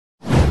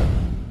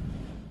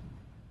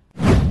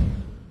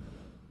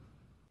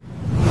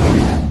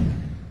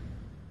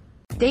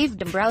Dave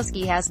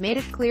Dombrowski has made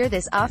it clear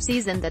this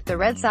offseason that the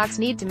Red Sox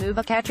need to move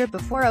a catcher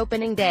before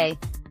opening day.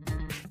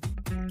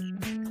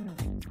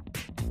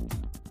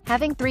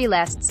 Having 3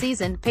 last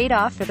season paid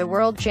off for the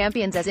world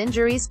champions as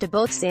injuries to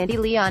both Sandy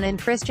Leon and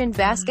Christian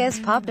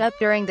Vazquez popped up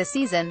during the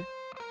season.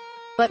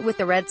 But with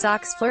the Red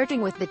Sox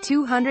flirting with the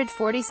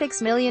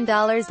 $246 million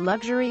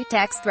luxury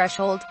tax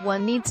threshold,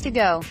 one needs to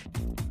go.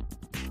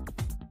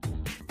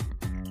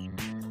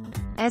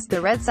 As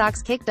the Red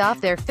Sox kicked off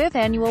their 5th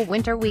annual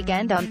winter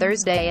weekend on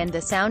Thursday, and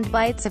the sound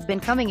bites have been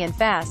coming in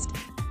fast.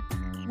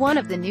 One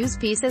of the news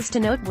pieces to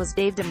note was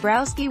Dave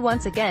Dombrowski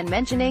once again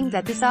mentioning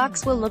that the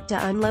Sox will look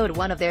to unload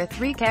one of their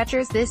 3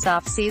 catchers this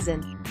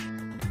offseason.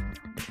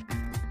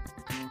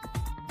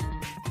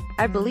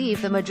 I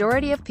believe the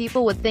majority of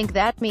people would think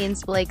that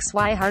means Blake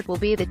Swihart will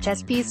be the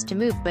chess piece to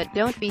move, but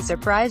don't be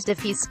surprised if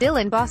he's still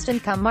in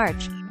Boston come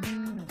March.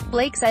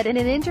 Blake said in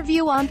an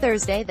interview on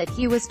Thursday that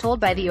he was told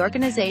by the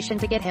organization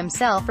to get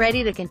himself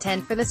ready to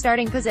contend for the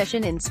starting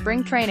position in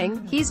spring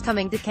training. "He's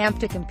coming to camp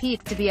to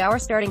compete to be our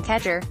starting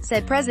catcher,"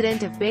 said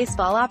President of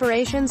Baseball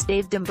Operations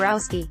Dave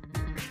Dombrowski.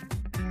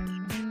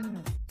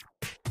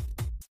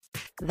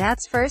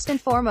 "That's first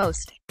and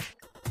foremost.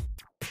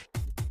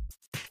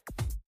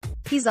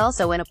 He's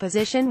also in a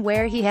position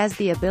where he has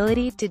the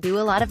ability to do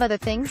a lot of other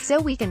things, so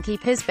we can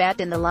keep his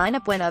bat in the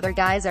lineup when other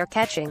guys are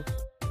catching.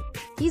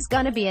 He's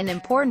gonna be an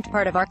important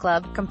part of our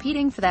club,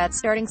 competing for that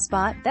starting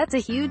spot." That's a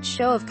huge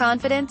show of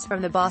confidence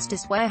from the boss to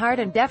Swihart,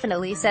 and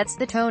definitely sets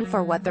the tone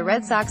for what the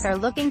Red Sox are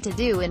looking to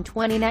do in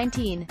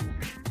 2019.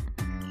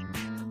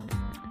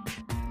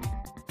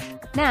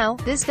 Now,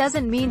 this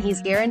doesn't mean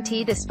he's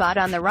guaranteed a spot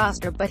on the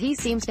roster, but he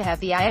seems to have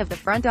the eye of the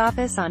front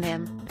office on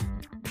him.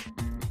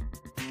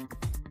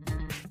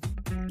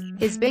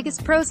 His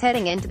biggest pros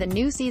heading into the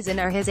new season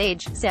are his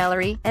age,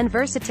 salary, and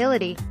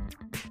versatility.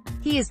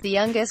 He is the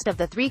youngest of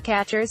the 3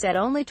 catchers at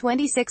only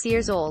 26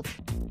 years old.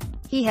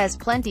 He has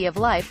plenty of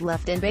life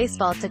left in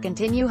baseball to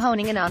continue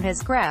honing in on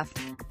his craft.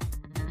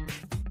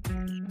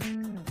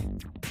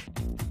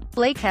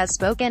 Blake has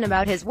spoken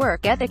about his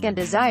work ethic and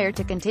desire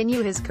to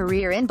continue his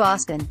career in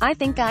Boston. "I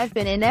think I've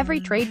been in every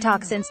trade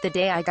talk since the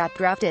day I got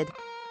drafted.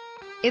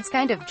 It's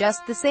kind of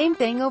just the same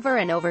thing over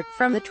and over,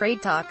 from the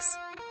trade talks.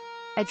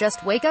 I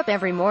just wake up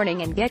every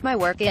morning and get my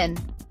work in.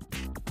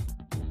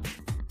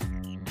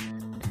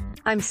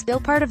 I'm still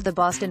part of the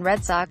Boston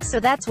Red Sox, so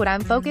that's what I'm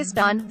focused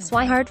on."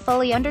 Swihart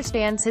fully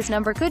understands his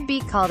number could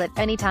be called at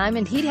any time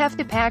and he'd have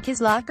to pack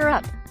his locker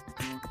up.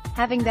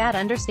 Having that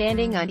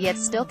understanding and yet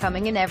still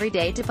coming in every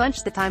day to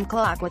punch the time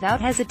clock without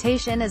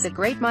hesitation is a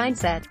great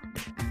mindset.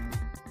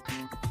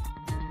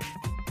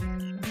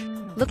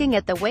 Looking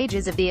at the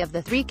wages of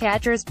the 3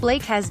 catchers,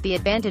 Blake has the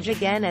advantage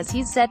again, as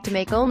he's set to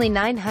make only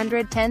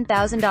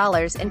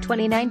 $910,000 in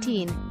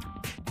 2019.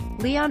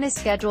 Leon is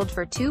scheduled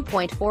for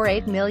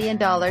 $2.48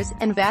 million,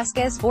 and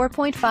Vazquez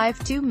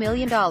 $4.52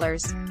 million.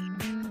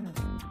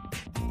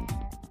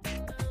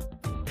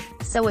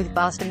 So with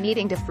Boston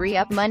needing to free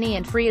up money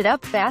and free it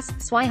up fast,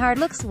 Swihart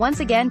looks once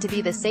again to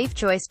be the safe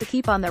choice to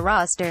keep on the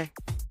roster.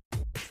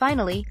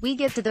 Finally, we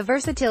get to the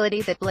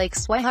versatility that Blake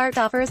Swihart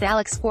offers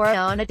Alex Cora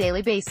on a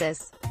daily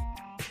basis.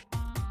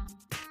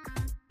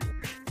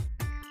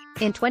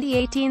 In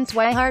 2018,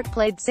 Swihart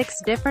played 6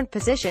 different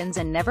positions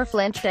and never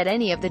flinched at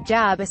any of the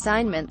job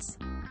assignments.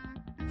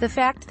 The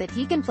fact that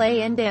he can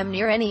play in damn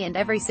near any and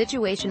every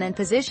situation and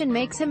position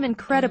makes him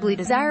incredibly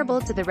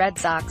desirable to the Red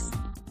Sox.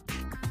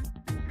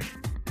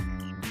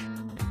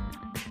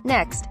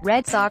 Next,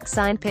 Red Sox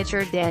signed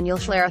pitcher Daniel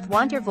Schlereth.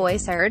 Want your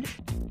voice heard?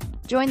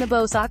 Join the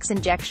Bo Sox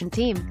injection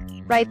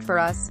team. Right for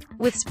us.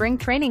 With spring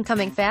training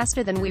coming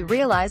faster than we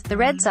realized, the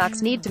Red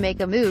Sox need to make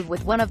a move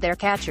with one of their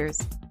catchers.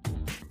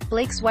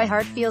 Blake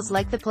Swihart feels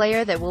like the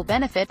player that will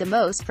benefit the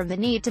most from the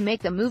need to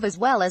make the move as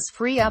well as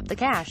free up the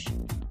cash.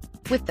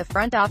 With the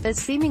front office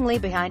seemingly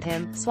behind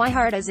him,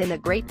 Swihart is in a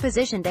great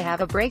position to have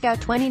a breakout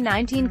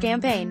 2019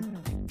 campaign.